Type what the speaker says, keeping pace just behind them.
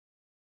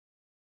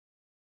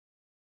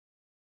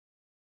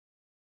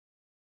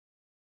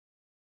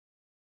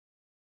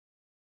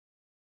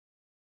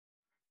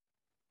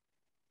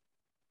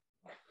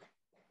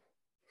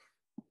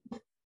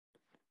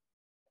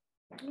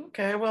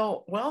Okay,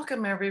 well,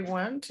 welcome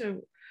everyone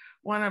to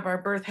one of our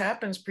Birth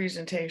Happens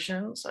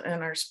presentations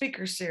in our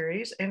speaker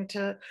series. And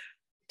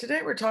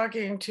today we're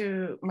talking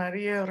to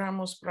Maria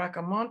Ramos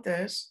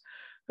Bracamontes,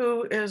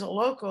 who is a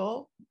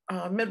local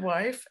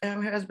midwife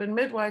and has been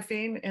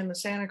midwifing in the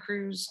Santa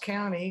Cruz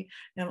County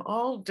in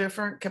all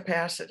different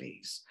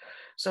capacities.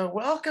 So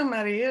welcome,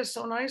 Maria. It's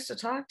so nice to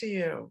talk to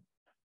you.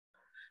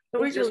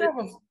 So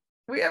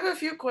we have a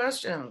few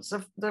questions.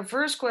 The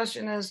first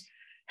question is,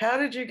 how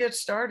did you get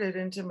started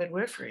into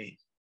midwifery?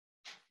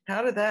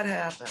 How did that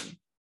happen?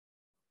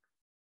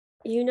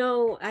 You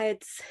know,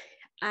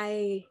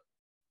 I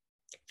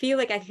feel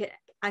like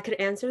I could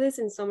answer this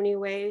in so many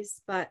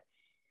ways, but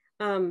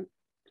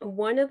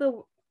one of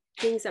the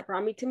things that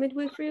brought me to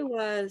midwifery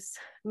was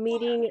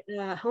meeting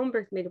a home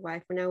birth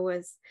midwife when I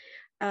was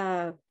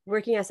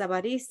working as a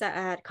barista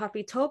at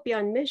Coffeetopia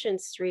on Mission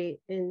Street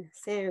in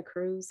Santa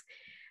Cruz.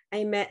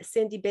 I met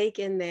Cindy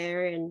Bacon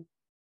there, and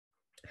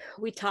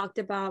we talked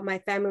about my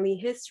family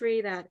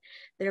history, that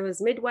there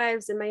was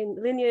midwives in my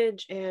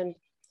lineage, and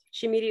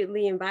she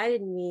immediately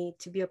invited me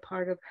to be a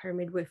part of her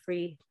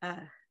midwifery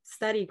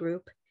study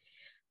group.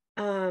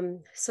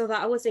 So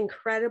that was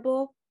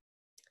incredible,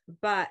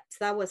 but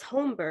that was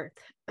home birth.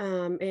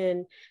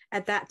 And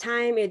at that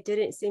time, it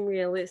didn't seem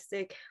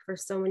realistic for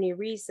so many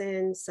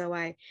reasons. So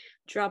I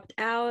dropped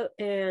out,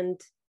 and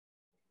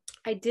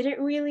I didn't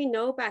really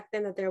know back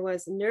then that there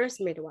was nurse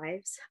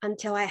midwives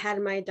until I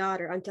had my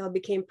daughter, until I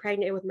became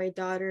pregnant with my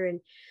daughter in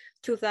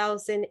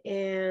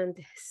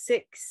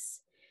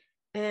 2006.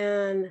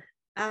 And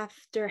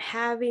after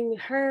having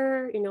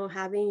her,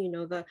 having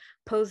the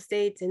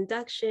post-dates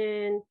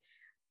induction,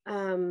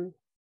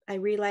 I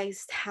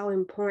realized how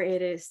important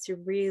it is to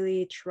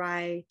really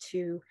try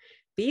to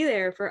be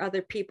there for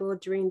other people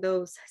during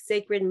those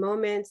sacred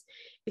moments,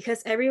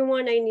 because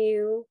everyone I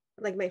knew,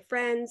 like my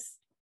friends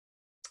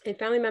and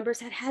family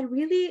members, had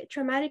really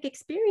traumatic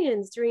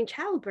experience during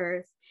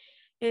childbirth.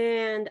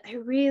 And I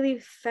really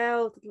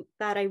felt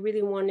that I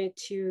really wanted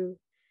to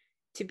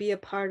be a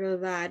part of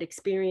that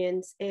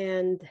experience.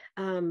 And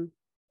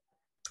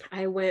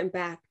I went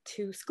back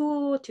to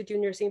school to do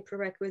nursing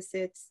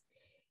prerequisites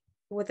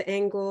with the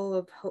angle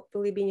of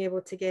hopefully being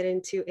able to get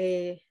into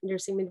a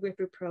nursing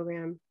midwifery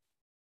program.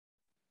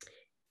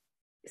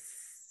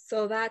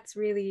 So that's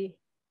really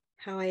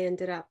how I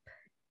ended up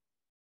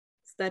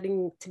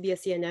studying to be a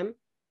CNM.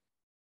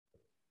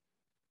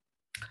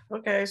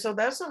 Okay, so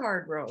that's a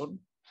hard road.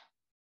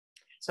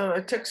 So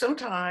it took some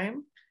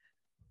time,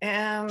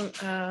 and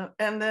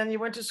then you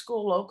went to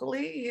school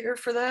locally here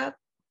for that?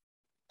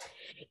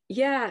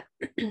 Yeah,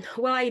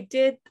 well, I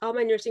did all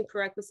my nursing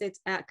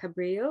prerequisites at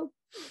Cabrillo.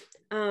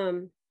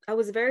 I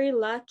was very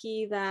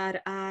lucky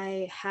that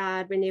I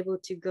had been able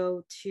to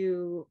go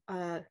to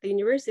the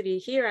university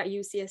here at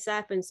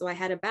UCSF, and so I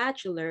had a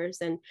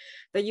bachelor's, and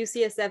the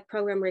UCSF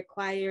program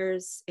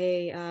requires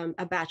a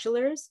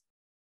bachelor's,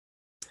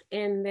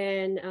 and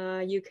then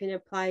you can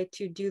apply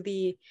to do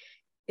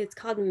it's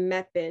called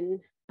MEPIN.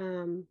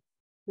 I'm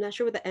not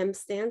sure what the M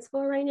stands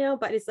for right now,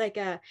 but it's like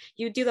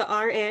you do the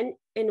RN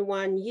in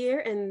 1 year,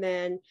 and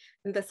then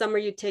in the summer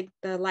you take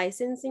the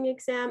licensing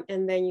exam,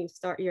 and then you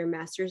start your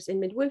master's in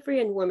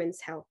midwifery and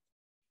women's health.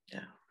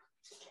 Yeah.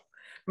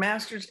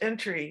 Master's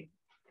entry.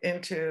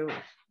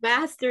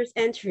 Master's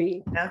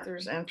entry,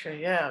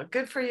 yeah.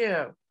 Good for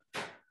you.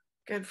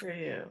 Good for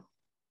you.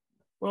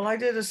 Well, I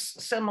did a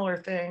similar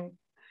thing,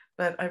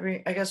 but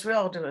I guess we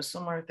all do a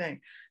similar thing.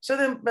 So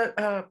then, but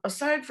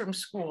aside from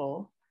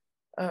school,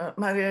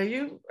 Maria,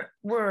 you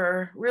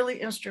were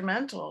really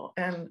instrumental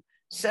in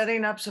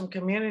setting up some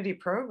community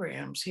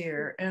programs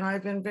here, and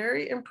I've been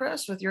very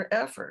impressed with your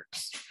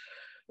efforts.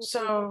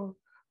 So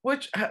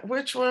which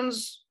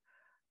ones,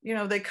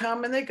 they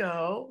come and they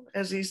go,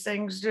 as these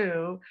things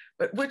do,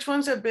 but which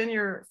ones have been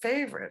your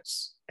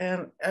favorites?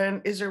 And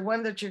is there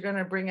one that you're going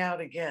to bring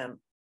out again?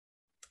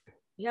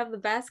 You have the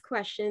best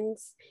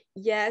questions.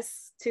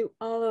 Yes to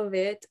all of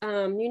it.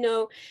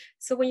 So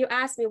when you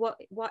asked me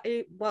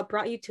what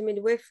brought you to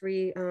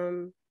midwifery,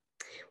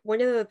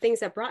 one of the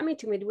things that brought me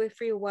to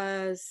midwifery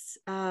was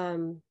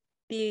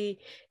the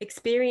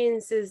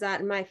experiences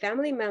that my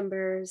family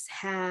members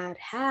had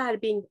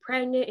being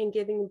pregnant and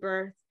giving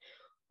birth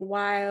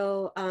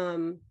while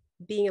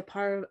being a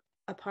part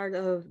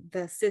of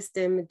the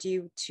system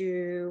due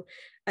to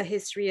a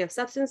history of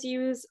substance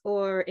use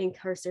or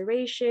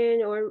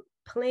incarceration or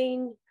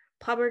plain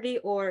poverty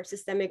or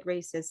systemic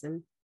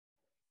racism.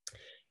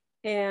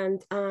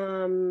 And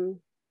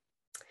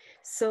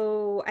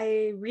so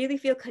I really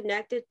feel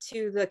connected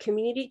to the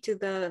community, to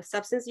the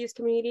substance use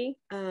community,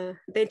 the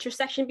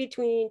intersection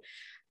between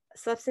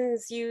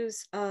substance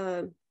use,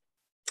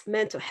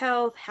 mental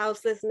health,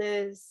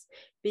 houselessness,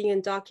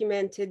 being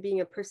undocumented, being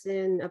a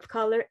person of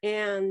color,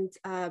 and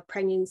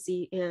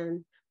pregnancy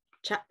and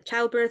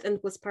childbirth and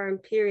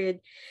postpartum period.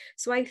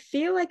 So I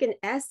feel like, in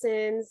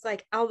essence,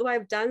 like, although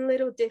I've done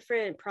little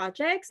different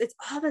projects, it's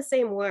all the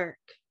same work.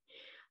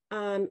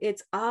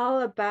 It's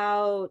all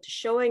about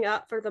showing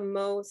up for the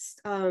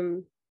most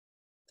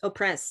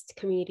oppressed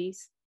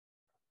communities.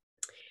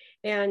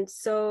 And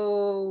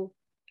so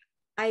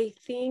I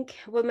think,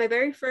 well, my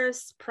very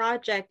first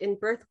project in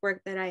birth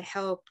work that I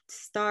helped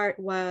start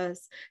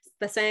was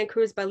the Santa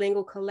Cruz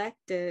Bilingual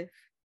Collective,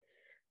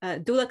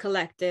 Doula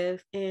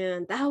Collective,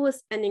 and that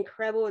was an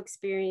incredible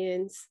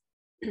experience.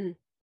 But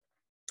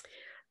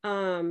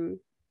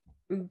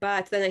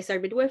then I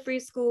started midwifery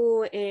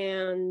school,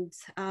 and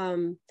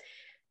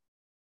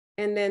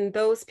then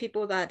those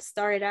people that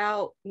started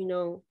out, you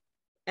know,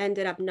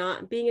 ended up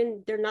not being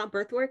in, they're not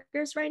birth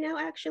workers right now,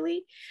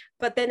 actually.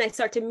 But then I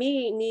start to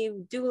meet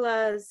new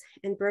doulas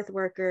and birth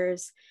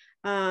workers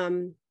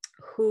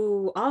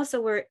who also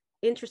were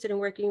interested in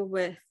working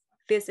with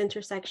this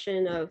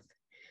intersection of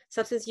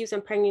substance use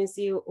and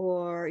pregnancy,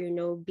 or, you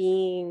know,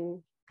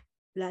 being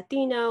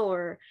Latina,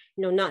 or,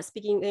 you know, not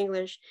speaking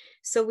English.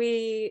 So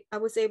I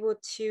was able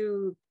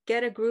to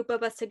get a group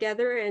of us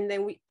together, and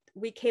then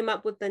we came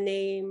up with the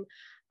name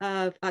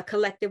of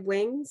Collective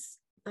Wings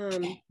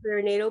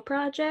Perinatal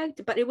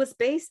Project. But it was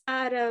based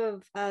out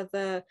of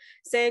the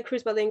Santa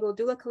Cruz Bilingual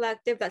Doula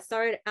Collective that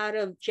started out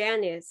of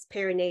Janice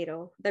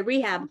Perinatal, the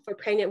rehab for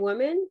pregnant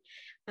women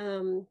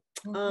on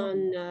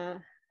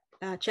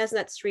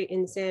Chestnut Street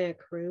in Santa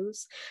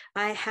Cruz.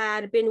 I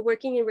had been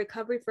working in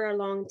recovery for a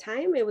long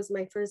time. It was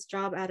my first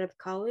job out of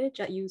college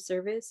at Youth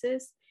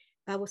Services.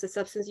 I was a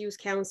substance use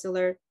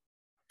counselor.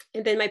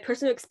 And then my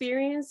personal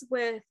experience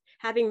with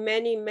having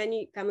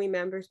many family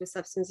members with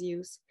substance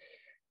use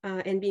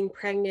and being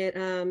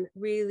pregnant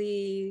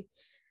really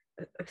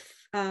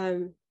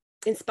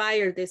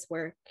inspired this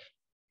work.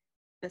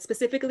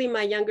 Specifically,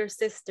 my younger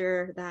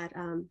sister that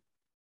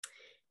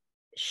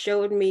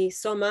showed me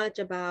so much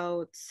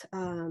about,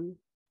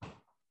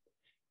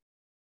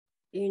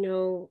 you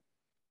know,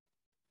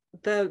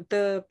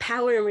 the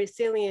power and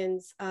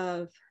resilience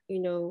of, you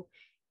know,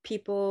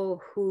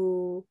 people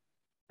who,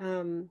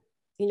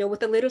 you know,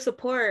 with a little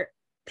support,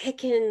 they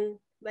can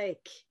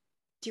like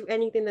do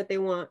anything that they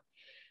want.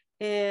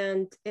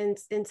 And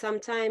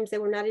sometimes they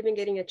were not even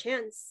getting a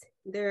chance.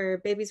 Their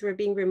babies were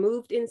being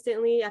removed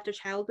instantly after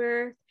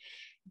childbirth.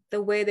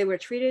 The way they were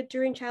treated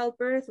during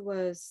childbirth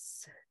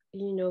was,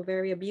 you know,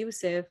 very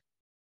abusive.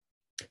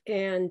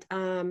 And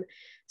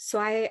so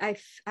I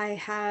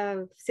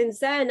have, since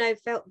then, I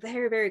felt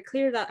very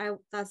clear that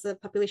that's the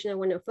population I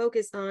want to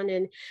focus on.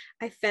 And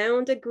I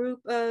found a group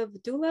of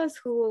doulas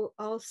who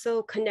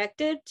also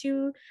connected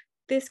to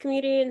this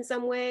community in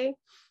some way.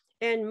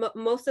 And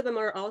most of them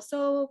are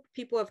also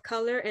people of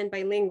color and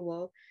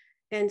bilingual.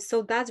 And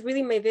so that's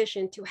really my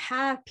vision, to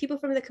have people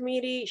from the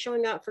community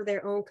showing up for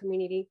their own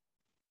community.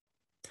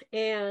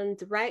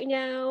 And right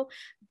now,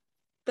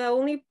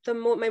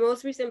 my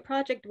most recent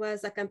project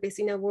was a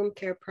Campesina womb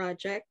care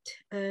project,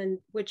 and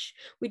which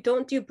we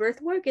don't do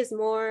birth work, is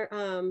more,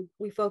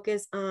 we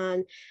focus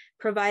on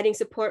providing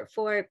support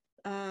for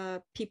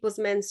people's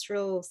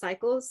menstrual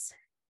cycles.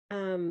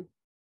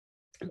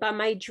 But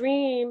my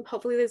dream,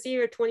 hopefully this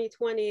year,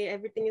 2020,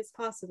 everything is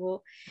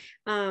possible,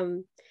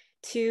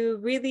 to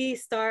really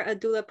start a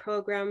doula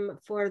program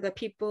for the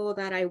people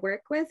that I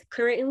work with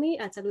currently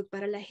at Salud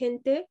Para La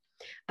Gente.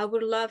 I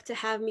would love to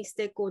have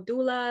Mixteco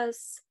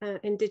doulas,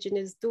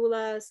 Indigenous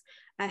doulas.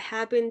 I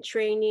have been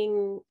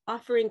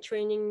offering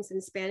trainings in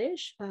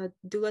Spanish,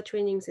 doula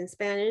trainings in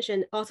Spanish,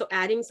 and also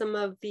adding some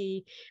of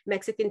the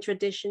Mexican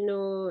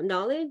traditional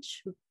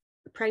knowledge,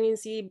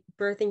 pregnancy,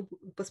 birthing,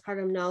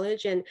 postpartum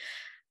knowledge. And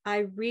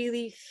I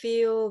really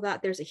feel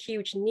that there's a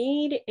huge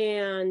need,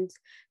 and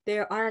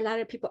there are a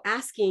lot of people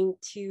asking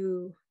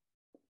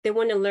they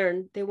want to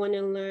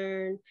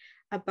learn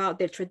about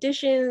their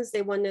traditions.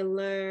 They want to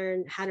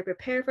learn how to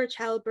prepare for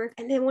childbirth,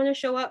 and they want to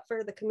show up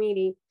for the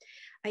community.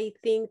 I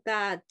think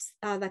that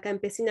the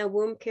Campesina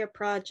Womb Care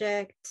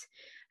Project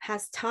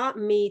has taught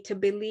me to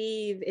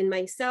believe in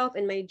myself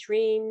and my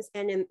dreams,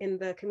 and in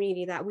the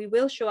community, that we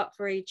will show up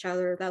for each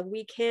other, that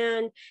we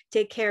can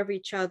take care of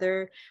each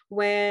other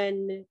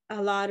when a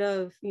lot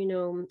of, you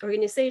know,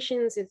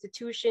 organizations,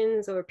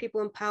 institutions, or people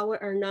in power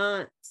are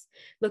not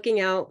looking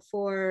out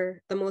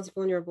for the most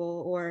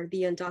vulnerable, or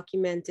the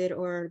undocumented,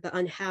 or the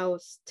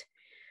unhoused,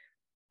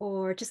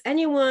 or just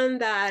anyone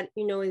that,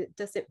 you know, it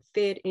doesn't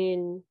fit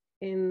in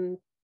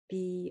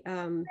the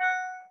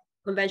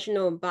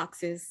conventional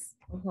boxes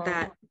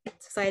that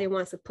society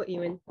wants to put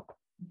you in.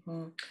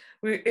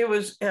 It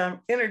was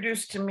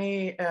introduced to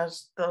me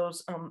as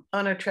those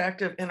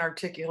unattractive,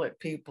 inarticulate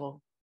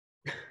people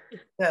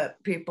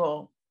that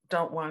people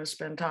don't want to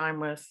spend time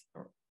with,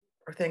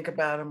 or think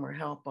about them, or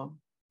help them.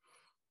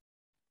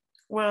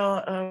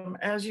 Well,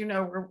 as you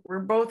know, we're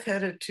both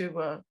headed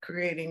to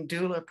creating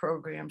doula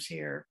programs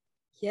here.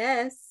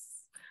 Yes.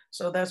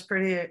 So that's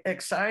pretty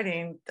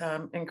exciting,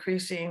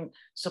 increasing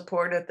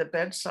support at the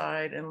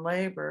bedside and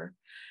labor.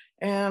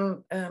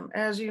 And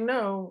as you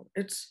know,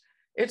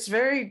 it's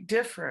very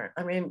different.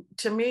 I mean,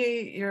 to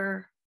me,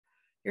 you're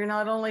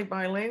not only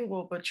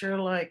bilingual, but you're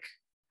like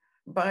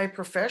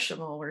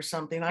bi-professional or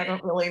something. I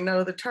don't really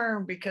know the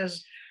term,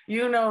 because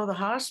you know the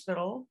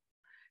hospital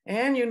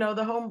and you know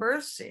the home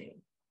birth scene.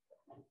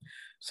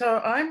 So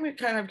I'm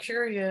kind of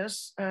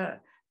curious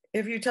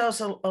if you tell us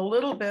a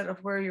little bit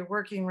of where you're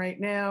working right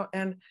now,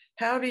 and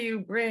how do you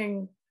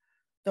bring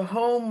the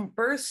home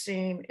birth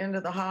scene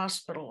into the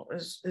hospital.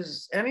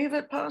 Is any of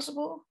it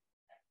possible?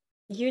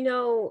 You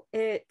know,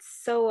 it's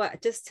so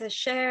just to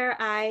share,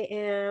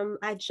 I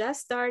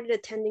just started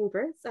attending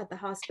births at the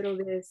hospital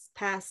this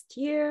past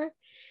year.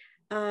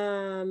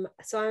 So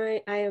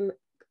I am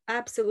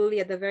absolutely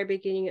at the very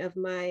beginning of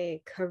my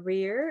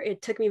career.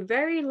 It took me a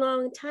very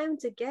long time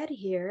to get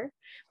here,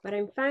 but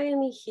I'm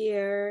finally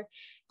here.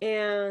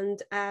 And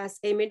as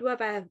a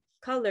midwife of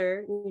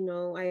color, you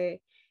know, I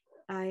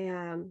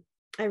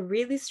I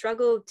really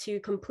struggled to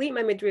complete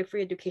my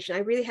midwifery education. I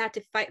really had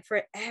to fight for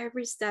it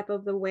every step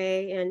of the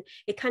way, and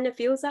it kind of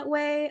feels that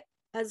way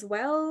as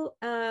well.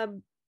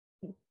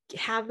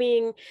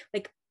 Having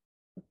like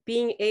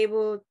being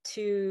able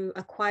to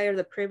acquire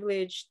the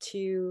privilege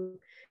to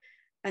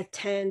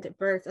attend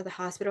birth at the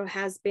hospital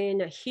has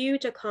been a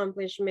huge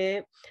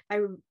accomplishment.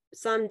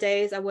 Some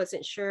days I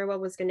wasn't sure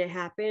what was going to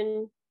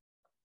happen.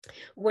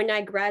 When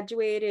I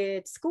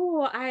graduated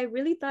school, I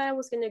really thought I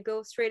was going to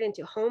go straight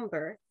into home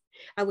birth.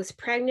 I was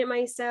pregnant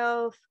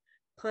myself,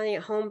 planning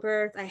a home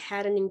birth. I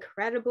had an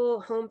incredible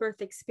home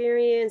birth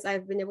experience.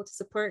 I've been able to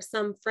support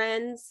some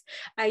friends.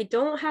 I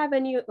don't have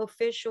any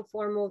official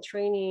formal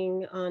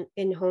training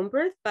in home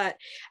birth, but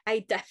I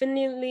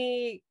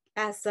definitely,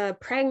 as a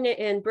pregnant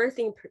and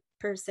birthing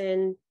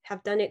person,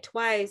 have done it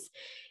twice.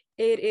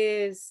 It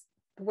is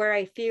where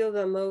I feel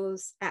the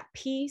most at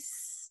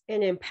peace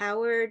and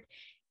empowered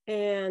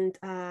and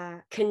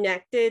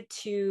connected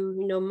to,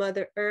 you know,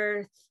 Mother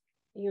Earth,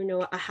 you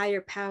know, a higher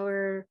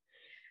power.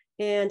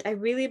 And I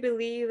really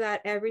believe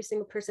that every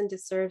single person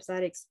deserves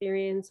that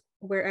experience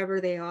wherever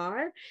they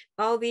are.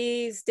 All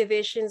these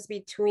divisions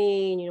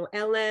between, you know,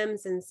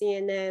 LMs and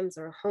CNMs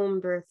or home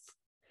birth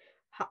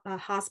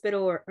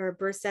hospital or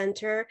birth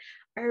center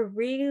are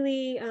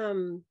really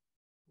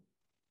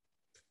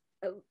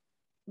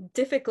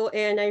difficult.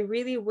 And I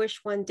really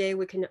wish one day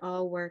we can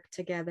all work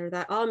together,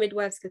 that all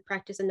midwives could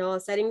practice in all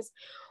settings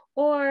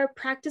or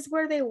practice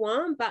where they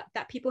want, but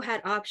that people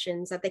had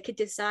options, that they could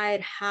decide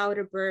how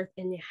to birth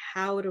and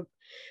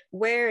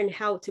where and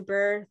how to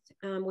birth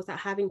without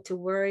having to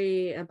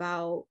worry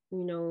about,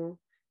 you know,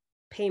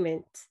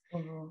 payment.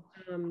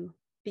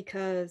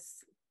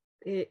 Because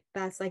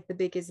that's like the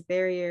biggest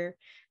barrier.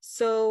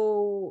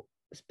 So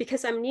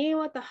because I'm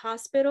new at the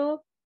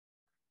hospital,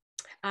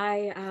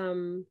 I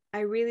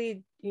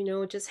really, you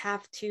know, just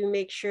have to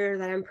make sure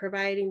that I'm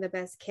providing the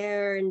best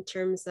care in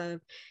terms of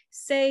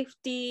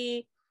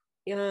safety,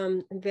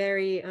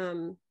 very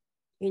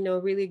you know,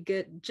 really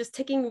good, just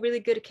taking really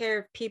good care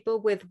of people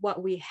with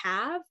what we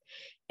have.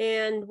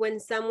 And when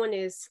someone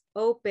is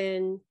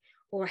open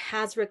or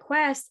has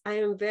requests, I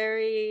am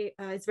very,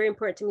 it's very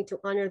important to me to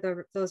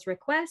honor those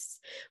requests.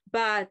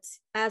 But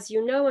as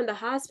you know, in the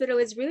hospital,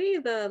 it's really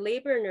the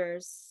labor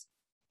nurse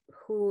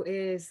who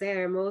is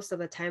there most of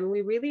the time.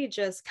 We really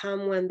just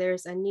come when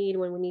there's a need,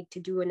 when we need to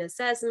do an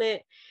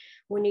assessment,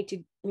 we need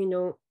to, you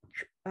know,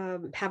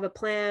 have a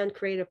plan,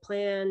 create a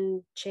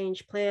plan,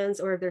 change plans,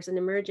 or if there's an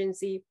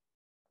emergency.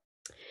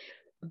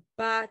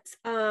 But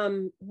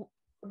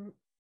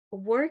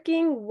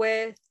working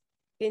with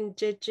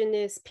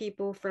Indigenous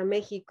people from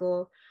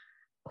Mexico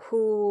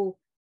who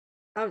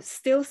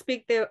still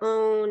speak their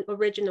own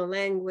original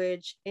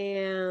language,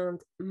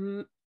 and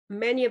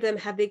many of them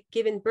have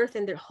given birth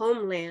in their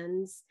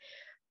homelands,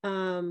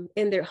 in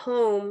their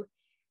home,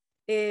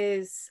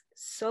 is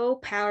so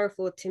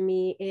powerful to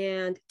me.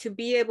 And to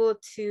be able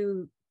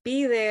to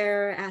be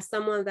there as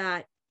someone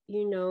that,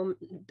 you know,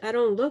 I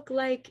don't look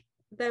like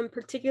them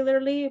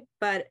particularly,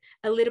 but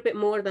a little bit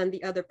more than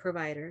the other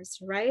providers,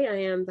 right?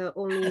 I am the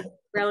only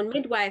brown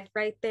midwife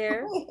right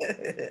there.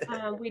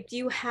 We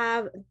do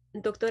have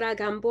Doctora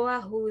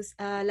Gamboa, who's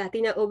a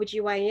Latina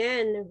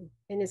OBGYN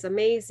and is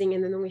amazing.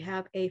 And then we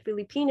have a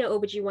Filipina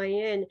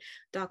OBGYN,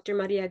 Dr.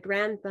 Maria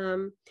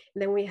Grantham.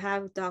 And then we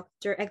have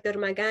Dr. Hector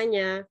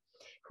Magaña,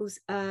 who's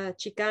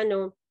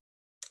Chicano.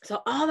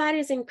 So all that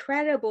is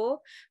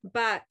incredible.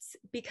 But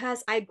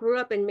because I grew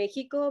up in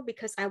Mexico,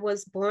 because I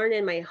was born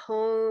in my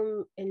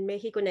home in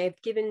Mexico and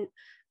I've given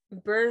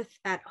birth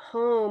at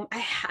home,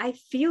 I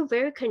feel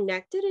very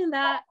connected in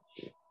that.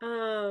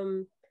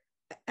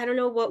 I don't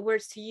know what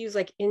words to use,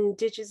 like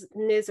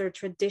indigenous or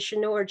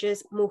traditional or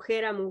just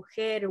mujer a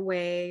mujer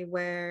way,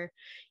 where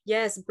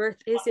yes, birth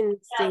is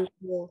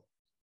instinctual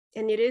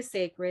and it is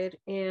sacred.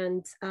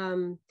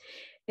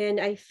 And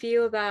I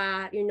feel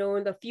that, you know,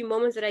 in the few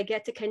moments that I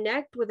get to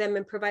connect with them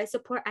and provide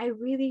support, I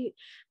really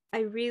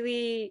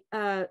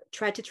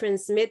try to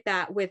transmit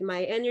that with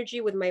my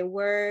energy, with my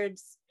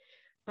words,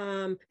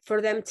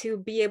 for them to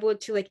be able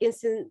to like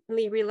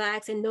instantly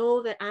relax and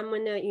know that I'm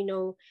gonna, you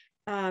know,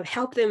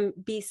 help them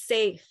be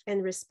safe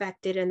and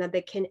respected, and that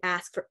they can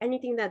ask for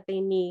anything that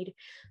they need.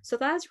 So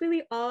that's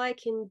really all I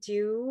can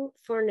do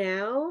for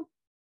now.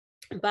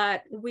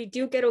 But we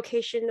do get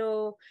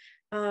occasional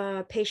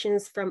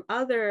patients from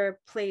other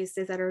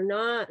places that are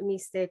not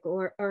Mixtec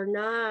or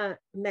not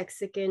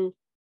Mexican.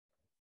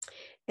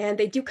 And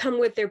they do come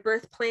with their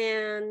birth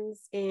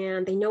plans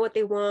and they know what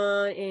they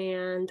want.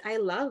 And I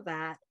love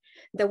that.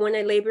 The one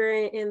I labor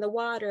in the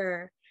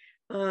water.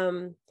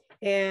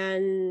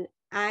 And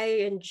I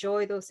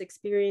enjoy those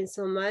experiences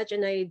so much,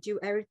 and I do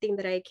everything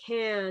that I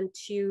can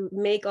to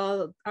make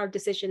all our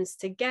decisions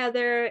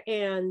together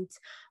and,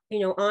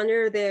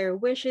 honor their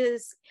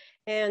wishes,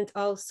 and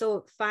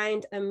also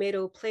find a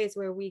middle place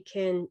where we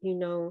can,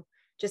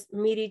 just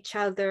meet each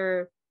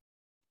other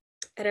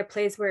at a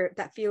place where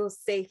that feels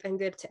safe and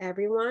good to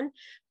everyone.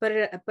 But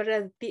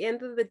at the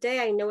end of the day,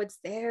 I know it's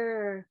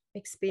their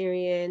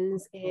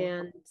experience,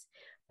 and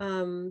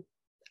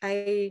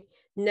I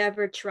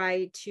never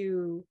try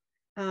to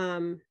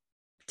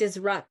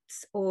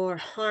disrupt or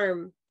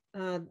harm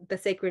the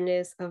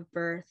sacredness of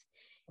birth.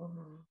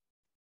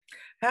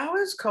 How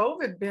has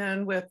COVID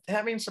been with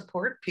having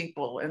support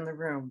people in the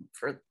room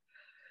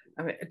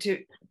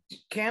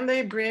can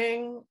they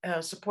bring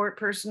a support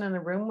person in the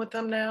room with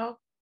them now?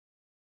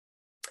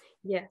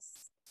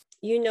 Yes.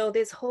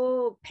 This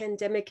whole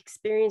pandemic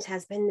experience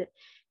has been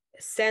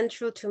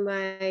central to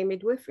my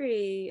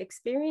midwifery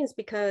experience,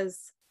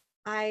 because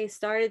I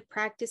started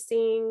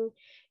practicing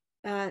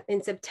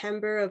in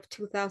September of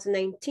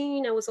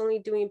 2019. I was only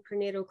doing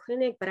prenatal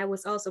clinic, but I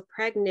was also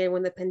pregnant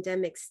when the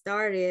pandemic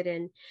started.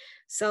 And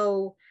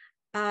so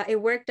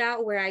it worked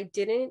out where I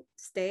didn't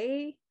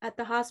stay at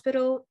the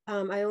hospital.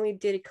 I only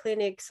did a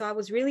clinic. So I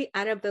was really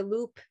out of the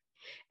loop.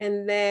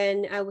 And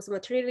then I was on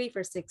maternity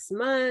for 6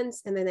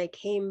 months, and then I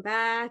came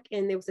back,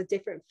 and it was a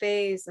different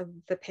phase of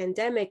the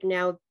pandemic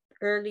now,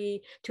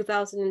 early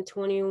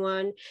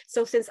 2021.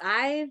 So since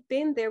I've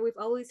been there, we've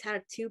always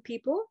had 2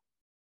 people.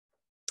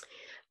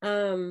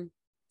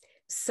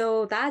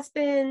 So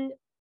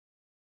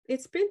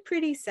it's been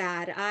pretty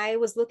sad. I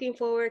was looking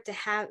forward to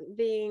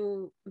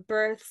having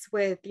births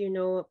with,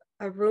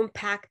 a room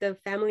packed of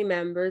family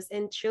members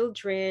and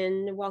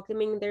children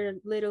welcoming their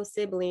little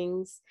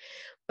siblings.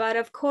 But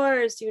of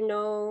course,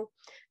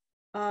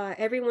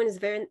 everyone is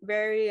very,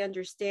 very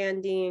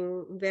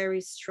understanding,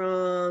 very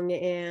strong.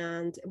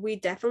 And we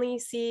definitely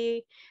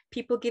see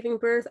people giving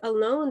birth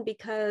alone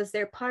because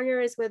their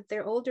partner is with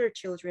their older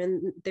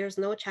children. There's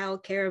no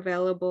childcare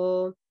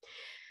available.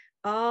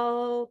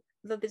 All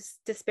the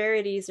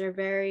disparities are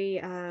very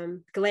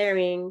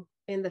glaring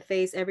in the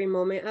face every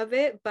moment of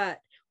it, but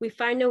we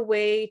find a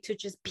way to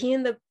just be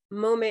in the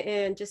moment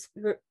and just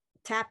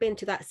tap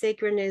into that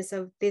sacredness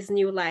of this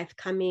new life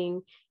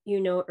coming,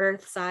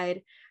 earth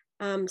side.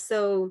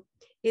 So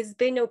it's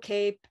been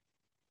okay.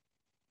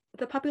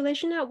 The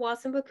population at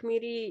Watsonville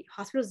Community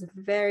Hospital is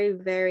very,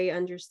 very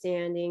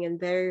understanding and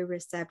very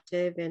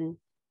receptive and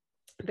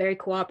very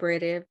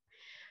cooperative.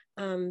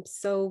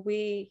 So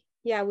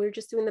we're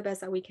just doing the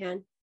best that we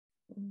can.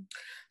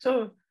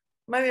 So,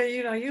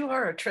 Maria, you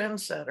are a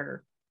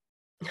trendsetter.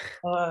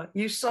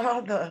 You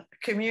saw the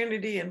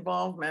community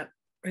involvement,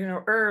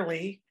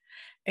 early,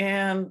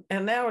 and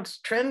now it's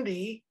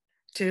trendy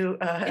to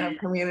have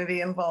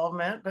community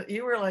involvement, but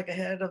you were like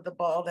ahead of the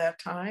ball that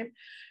time.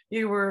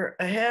 You were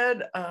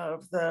ahead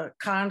of the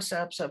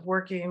concepts of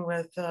working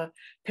with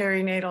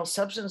perinatal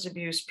substance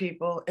abuse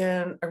people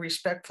in a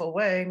respectful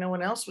way. No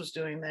one else was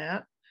doing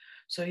that.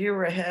 So you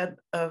were ahead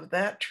of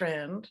that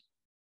trend.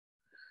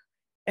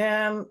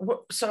 And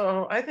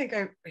so I think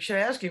I should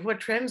ask you, what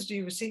trends do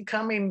you see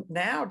coming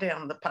now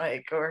down the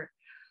pike, or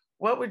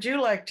what would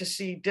you like to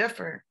see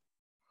different?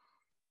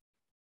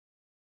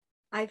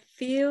 I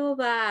feel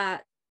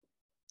that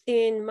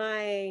in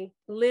my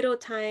little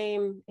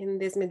time in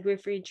this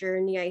midwifery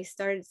journey, I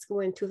started school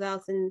in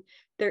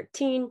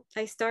 2013.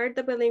 I started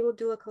the Bilingual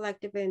Doula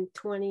Collective in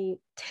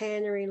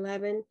 2010 or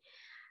 11.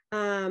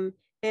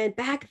 And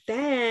back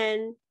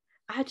then,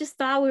 I just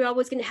thought we were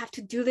always going to have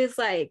to do this,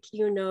 like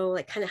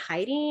kind of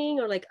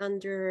hiding or like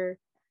under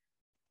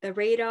the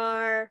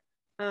radar.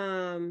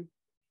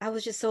 I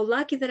was just so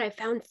lucky that I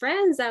found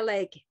friends that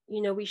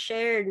we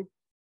shared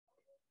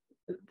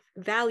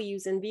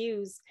values and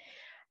views.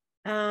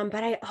 But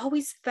I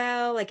always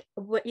felt like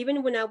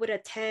even when I would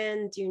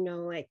attend,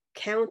 like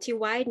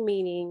county-wide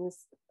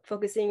meetings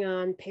focusing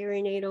on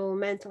perinatal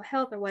mental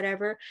health or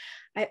whatever,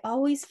 I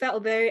always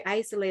felt very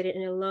isolated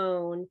and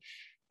alone,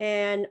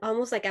 and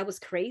almost like I was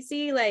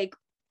crazy, like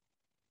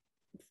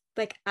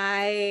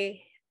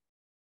I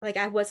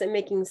wasn't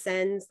making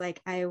sense,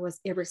 like I was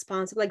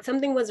irresponsible, like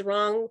something was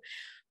wrong.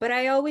 But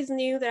I always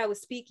knew that I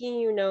was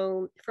speaking,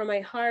 from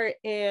my heart,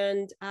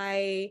 and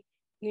I,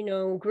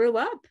 grew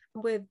up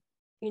with,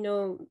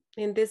 in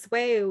this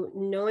way,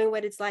 knowing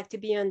what it's like to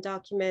be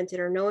undocumented,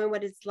 or knowing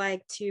what it's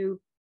like to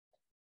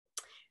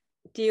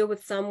deal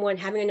with someone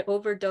having an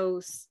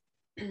overdose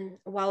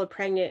while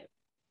pregnant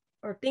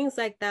or things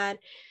like that.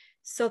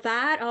 So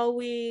that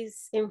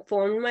always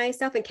informed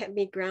myself and kept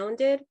me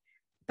grounded.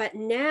 But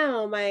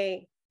now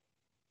but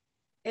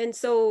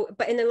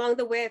along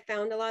the way, I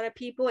found a lot of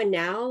people, and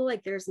now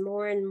like there's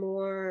more and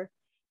more,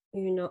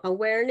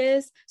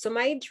 awareness. So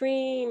my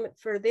dream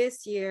for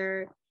this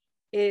year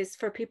is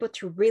for people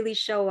to really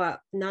show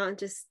up, not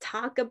just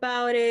talk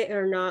about it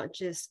or not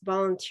just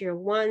volunteer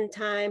one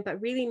time, but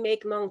really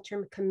make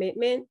long-term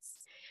commitments.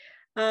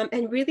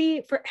 And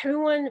really for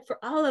everyone, for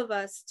all of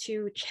us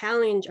to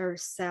challenge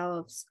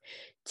ourselves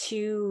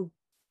to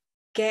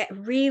get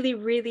really,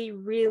 really,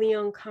 really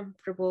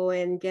uncomfortable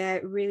and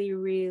get really,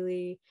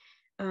 really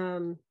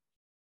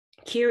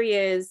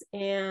curious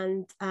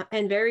and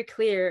very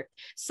clear,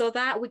 so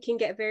that we can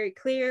get very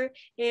clear.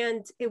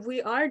 And if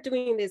we are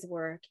doing this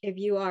work, if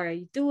you are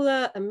a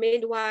doula, a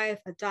midwife,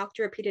 a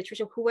doctor, a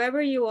pediatrician,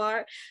 whoever you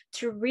are,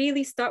 to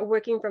really start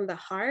working from the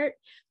heart,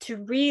 to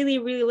really,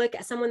 really look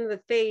at someone in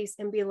the face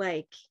and be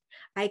like,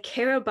 I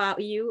care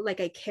about you like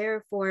I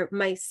care for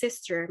my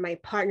sister, my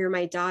partner,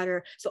 my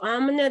daughter. So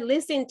I'm gonna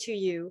listen to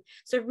you.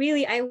 So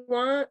really, I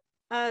want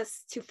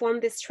us to form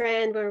this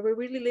trend where we're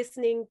really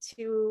listening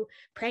to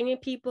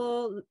pregnant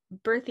people,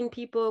 birthing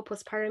people,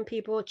 postpartum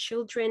people,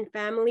 children,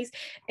 families,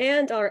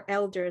 and our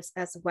elders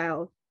as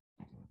well.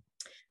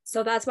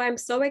 So that's why I'm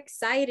so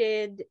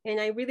excited. And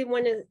I really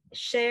want to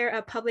share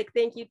a public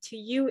thank you to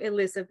you,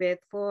 Elizabeth,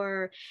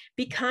 for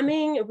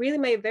becoming really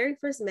my very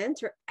first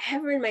mentor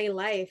ever in my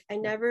life. I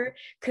never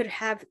could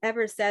have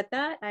ever said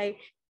that. I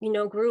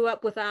grew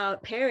up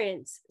without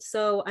parents.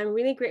 So I'm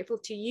really grateful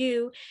to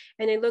you.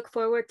 And I look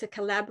forward to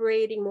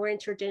collaborating more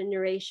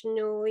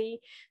intergenerationally,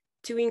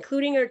 to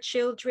including our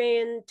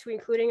children, to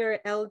including our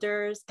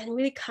elders, and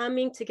really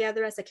coming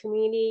together as a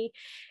community.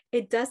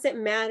 It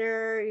doesn't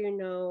matter,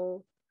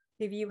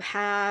 if you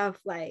have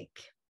like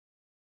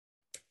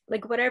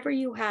whatever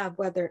you have,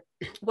 whether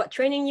what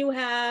training you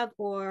have,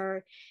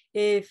 or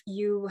if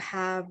you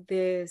have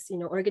this,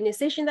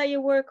 organization that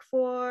you work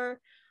for,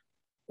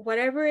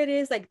 whatever it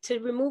is, like to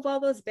remove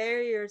all those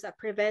barriers that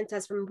prevent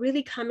us from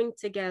really coming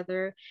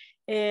together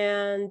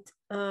and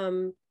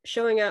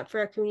showing up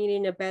for our community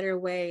in a better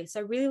way. So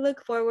I really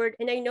look forward.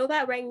 And I know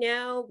that right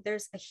now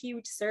there's a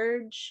huge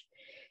surge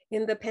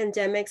in the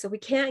pandemic, so we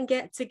can't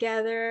get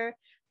together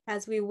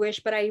as we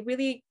wish, but I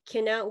really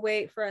cannot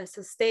wait for us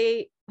to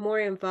stay more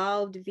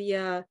involved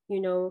via,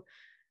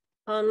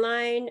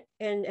 online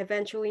and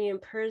eventually in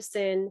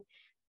person,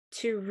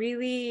 to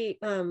really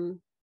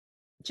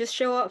just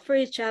show up for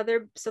each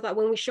other, so that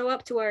when we show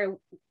up to our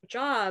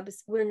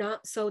jobs, we're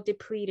not so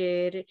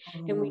depleted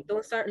and we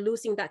don't start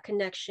losing that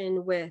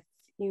connection with,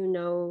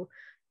 the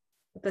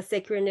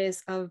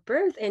sacredness of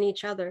birth and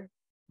each other.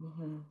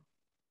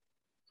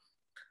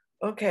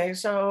 Okay,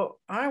 so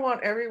I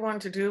want everyone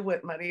to do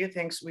what Maria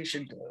thinks we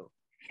should do.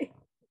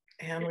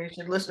 And we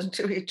should listen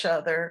to each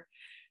other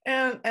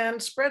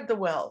and spread the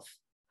wealth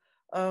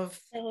of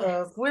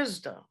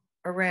wisdom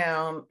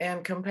around,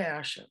 and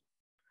compassion,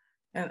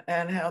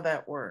 and how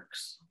that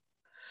works.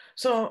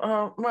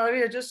 So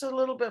Maria, just a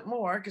little bit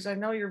more, because I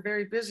know you're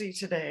very busy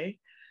today.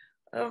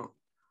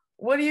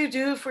 What do you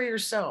do for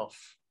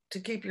yourself to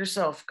keep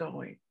yourself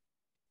going?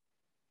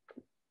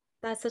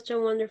 That's such a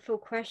wonderful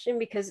question,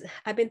 because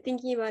I've been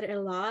thinking about it a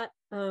lot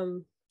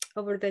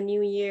over the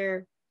new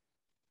year.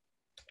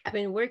 I've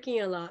been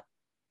working a lot.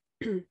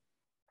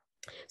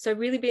 So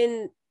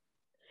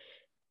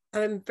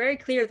I'm very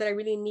clear that I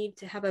really need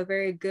to have a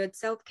very good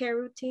self-care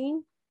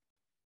routine.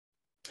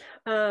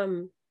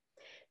 And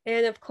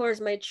of course,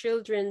 my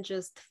children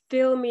just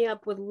fill me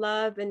up with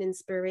love and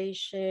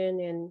inspiration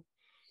and,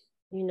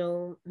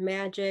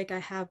 magic. I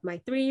have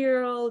my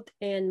 3-year-old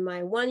and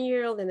my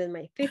 1-year-old and then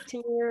my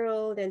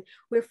 15-year-old. And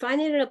we're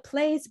finding a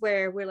place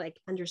where we're like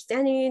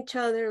understanding each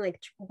other, like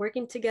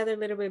working together a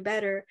little bit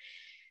better.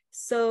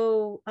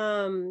 So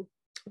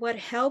what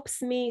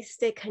helps me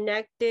stay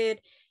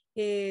connected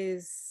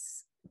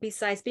is,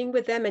 besides being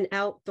with them and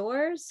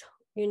outdoors,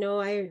 we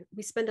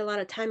spend a lot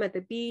of time at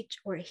the beach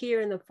or here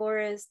in the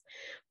forest,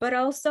 but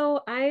also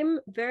I'm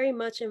very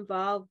much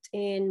involved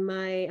in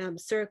my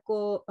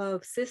circle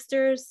of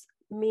sisters,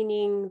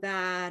 meaning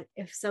that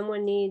if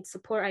someone needs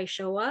support, I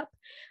show up.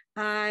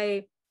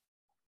 I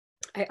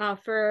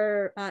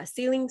offer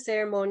sealing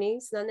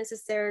ceremonies, not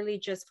necessarily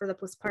just for the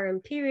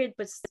postpartum period,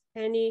 but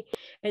any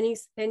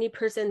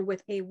person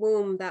with a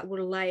womb that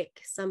would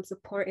like some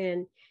support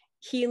in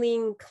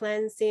healing,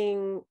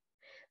 cleansing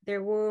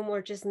their womb,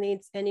 or just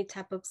needs any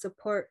type of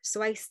support.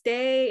 So I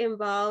stay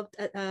involved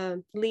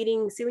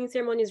leading sealing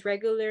ceremonies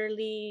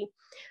regularly.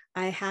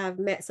 I have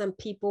met some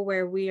people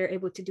where we are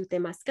able to do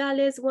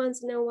temazcales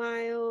once in a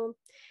while.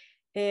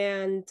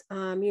 And,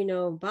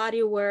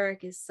 body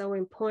work is so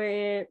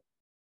important.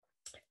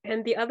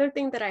 And the other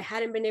thing that I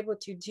hadn't been able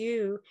to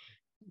do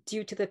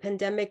due to the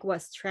pandemic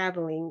was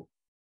traveling.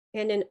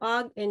 And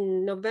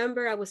in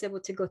November, I was able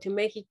to go to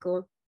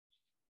Mexico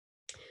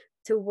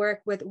to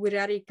work with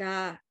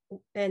Wirarica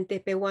and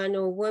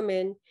Tepehuano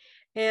women.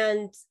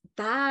 And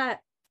that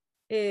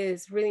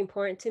is really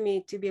important to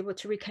me, to be able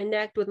to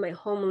reconnect with my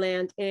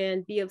homeland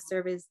and be of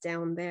service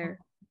down there.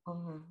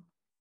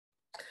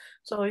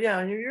 So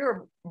yeah,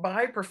 you're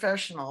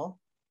bi-professional,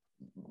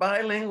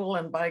 bilingual,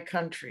 and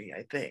bi-country,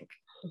 I think.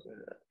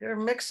 You're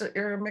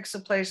a mix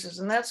of places,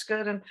 and that's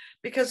good. And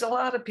because a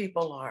lot of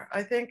people are,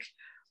 I think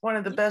one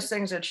of the best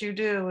things that you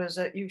do is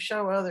that you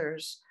show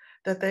others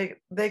that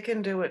they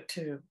can do it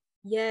too.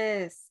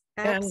 Yes,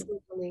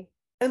 absolutely.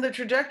 And the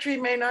trajectory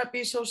may not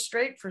be so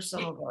straight for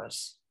some of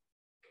us.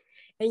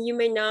 And you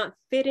may not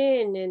fit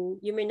in, and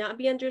you may not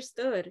be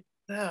understood.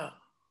 Yeah.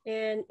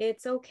 And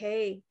it's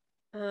okay.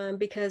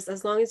 because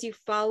as long as you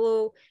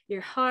follow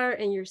your heart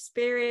and your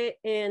spirit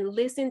and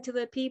listen to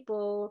the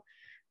people,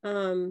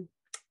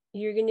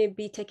 you're going to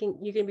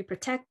be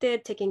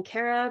protected, taken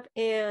care of,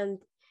 and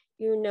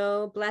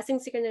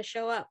blessings are going to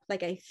show up.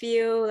 Like, I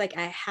feel like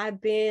I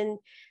have been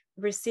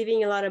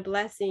receiving a lot of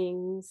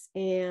blessings,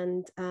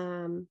 and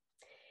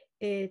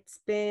it's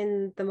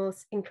been the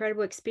most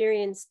incredible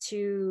experience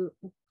to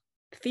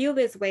feel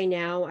this way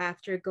now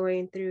after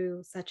going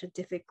through such a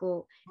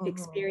difficult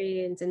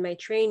experience in my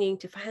training,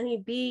 to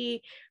finally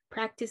be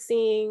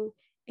practicing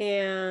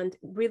and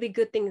really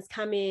good things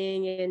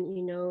coming,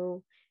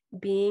 and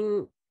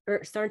being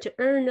or starting to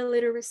earn a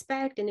little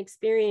respect and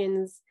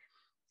experience.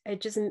 It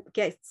just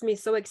gets me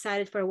so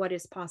excited for what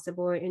is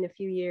possible in a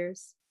few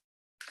years.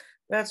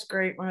 That's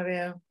great,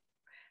 Maria.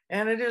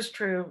 And it is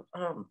true.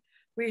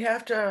 We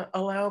have to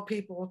allow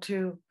people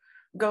to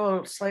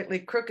go a slightly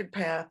crooked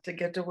path to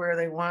get to where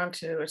they want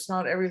to. It's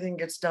not everything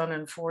gets done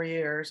in 4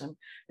 years. And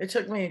it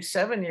took me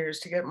 7 years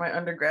to get my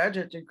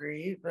undergraduate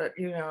degree, but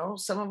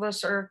some of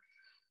us are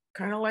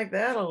kind of like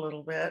that a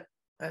little bit.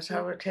 That's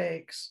how it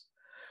takes.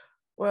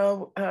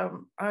 Well,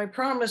 I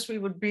promised we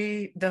would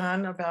be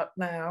done about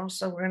now,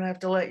 so we're gonna have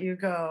to let you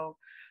go.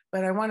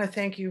 But I wanna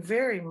thank you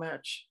very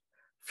much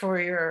for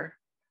your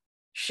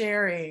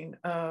sharing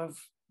of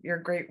your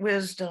great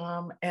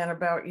wisdom and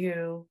about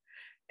you,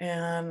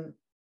 and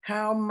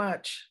how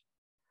much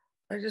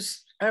I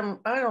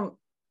don't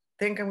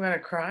think I'm going to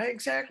cry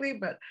exactly,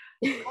 but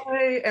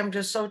I am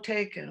just so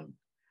taken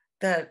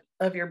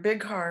of your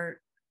big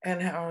heart, and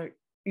how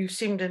you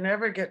seem to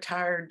never get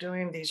tired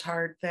doing these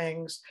hard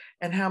things,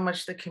 and how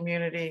much the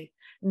community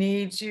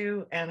needs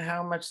you and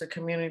how much the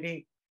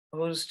community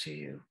owes to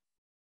you.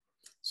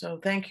 So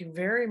thank you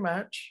very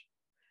much.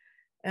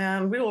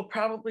 And we will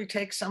probably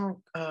take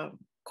some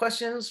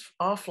questions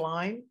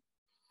offline.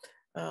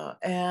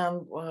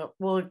 And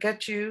we'll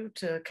get you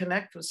to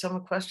connect with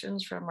some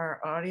questions from our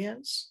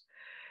audience.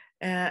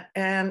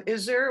 And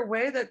is there a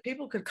way that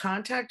people could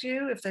contact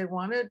you if they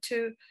wanted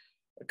to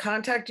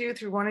contact you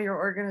through one of your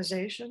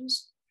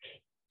organizations?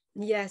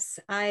 Yes,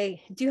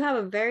 I do have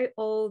a very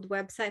old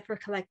website for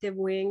Collective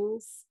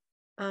Wings.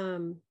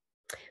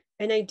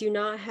 And I do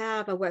not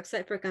have a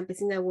website for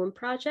Campesina Womb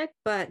Project,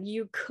 but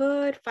you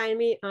could find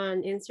me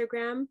on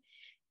Instagram.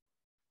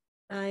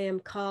 I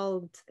am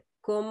called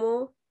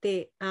Como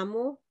Te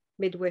Amo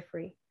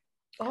Midwifery.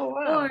 Oh,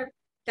 wow. Or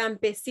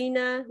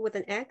Campesina with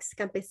an X,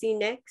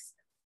 Campesinex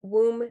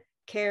Womb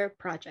Care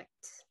Project.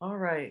 All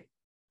right.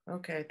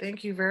 Okay.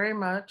 Thank you very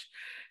much.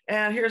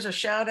 And here's a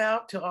shout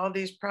out to all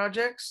these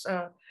projects.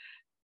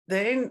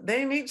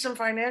 They need some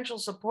financial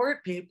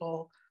support,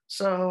 people.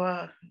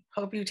 So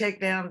hope you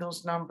take down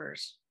those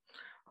numbers.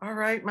 All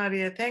right,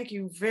 Maria. Thank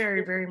you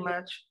very, very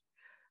much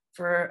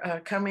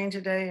for coming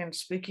today and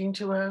speaking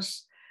to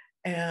us.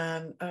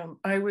 And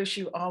I wish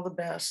you all the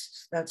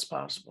best that's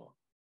possible.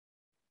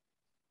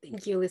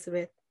 Thank you,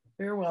 Elizabeth.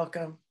 You're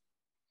welcome.